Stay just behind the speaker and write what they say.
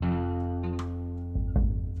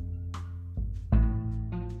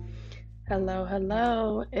Hello,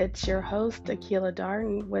 hello. It's your host, Akila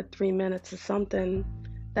Darden, with 3 minutes of something.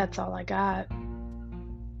 That's all I got.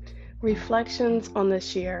 Reflections on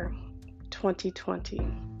this year, 2020.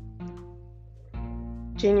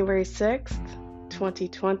 January 6th,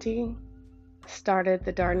 2020, started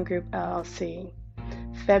the Darden Group LLC.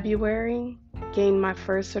 February, gained my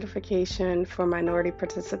first certification for minority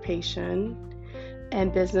participation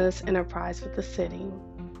and business enterprise with the city.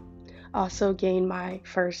 Also gained my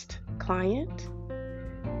first client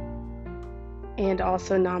and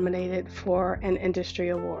also nominated for an industry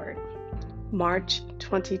award. March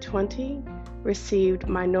 2020, received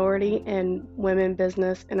Minority and Women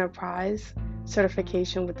Business Enterprise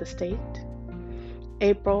certification with the state.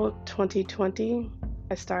 April 2020,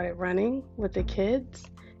 I started running with the kids.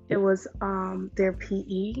 It was their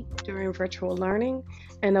PE during virtual learning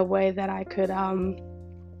in a way that I could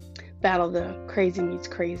battle the crazy meets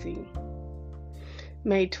crazy.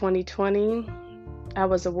 May 2020, I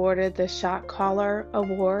was awarded the Shot Caller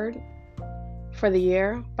Award for the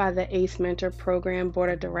year by the ACE Mentor Program Board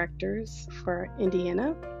of Directors for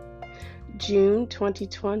Indiana. June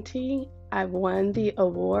 2020, I won the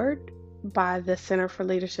award by the Center for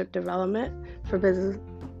Leadership Development for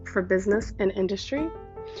Business and Industry.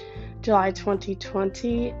 July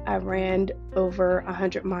 2020, I ran over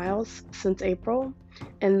 100 miles since April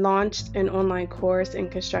and launched an online course in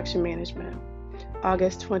construction management.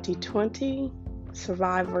 August 2020,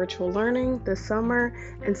 survived virtual learning this summer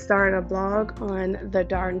and started a blog on the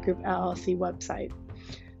Darden Group LLC website.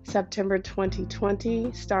 September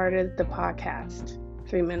 2020, started the podcast,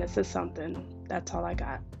 3 minutes of something. That's all I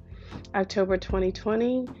got. October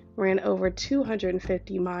 2020, ran over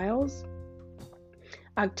 250 miles.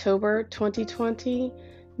 October 2020,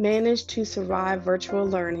 managed to survive virtual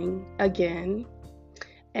learning again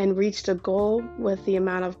and reached a goal with the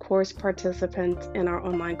amount of course participants in our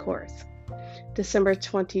online course. December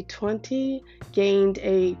 2020, gained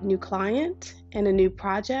a new client and a new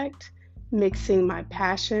project, mixing my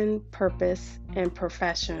passion, purpose, and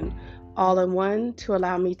profession all in one to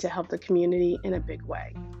allow me to help the community in a big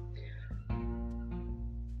way.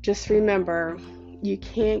 Just remember, you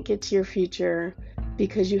can't get to your future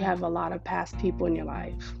because you have a lot of past people in your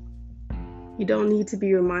life. You don't need to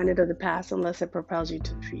be reminded of the past unless it propels you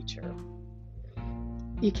to the future.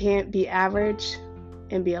 You can't be average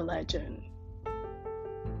and be a legend.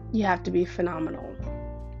 You have to be phenomenal.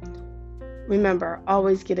 Remember,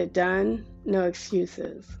 always get it done, no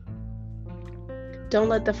excuses. Don't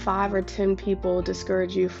let the 5 or 10 people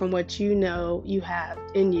discourage you from what you know you have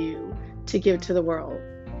in you to give to the world.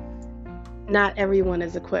 Not everyone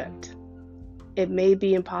is equipped. It may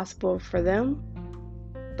be impossible for them,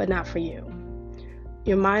 but not for you.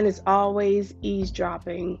 Your mind is always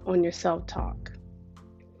eavesdropping on your self-talk.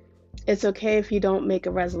 It's okay if you don't make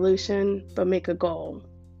a resolution, but make a goal.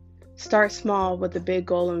 Start small with a big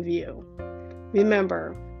goal in view.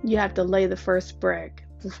 Remember, you have to lay the first brick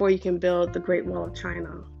before you can build the Great Wall of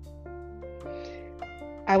China.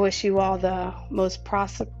 I wish you all the most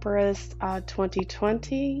prosperous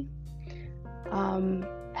 2020.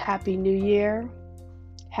 Happy New Year.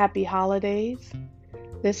 Happy holidays.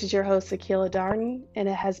 This is your host, Akila Darden, and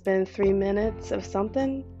it has been 3 minutes of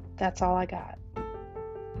something. That's all I got.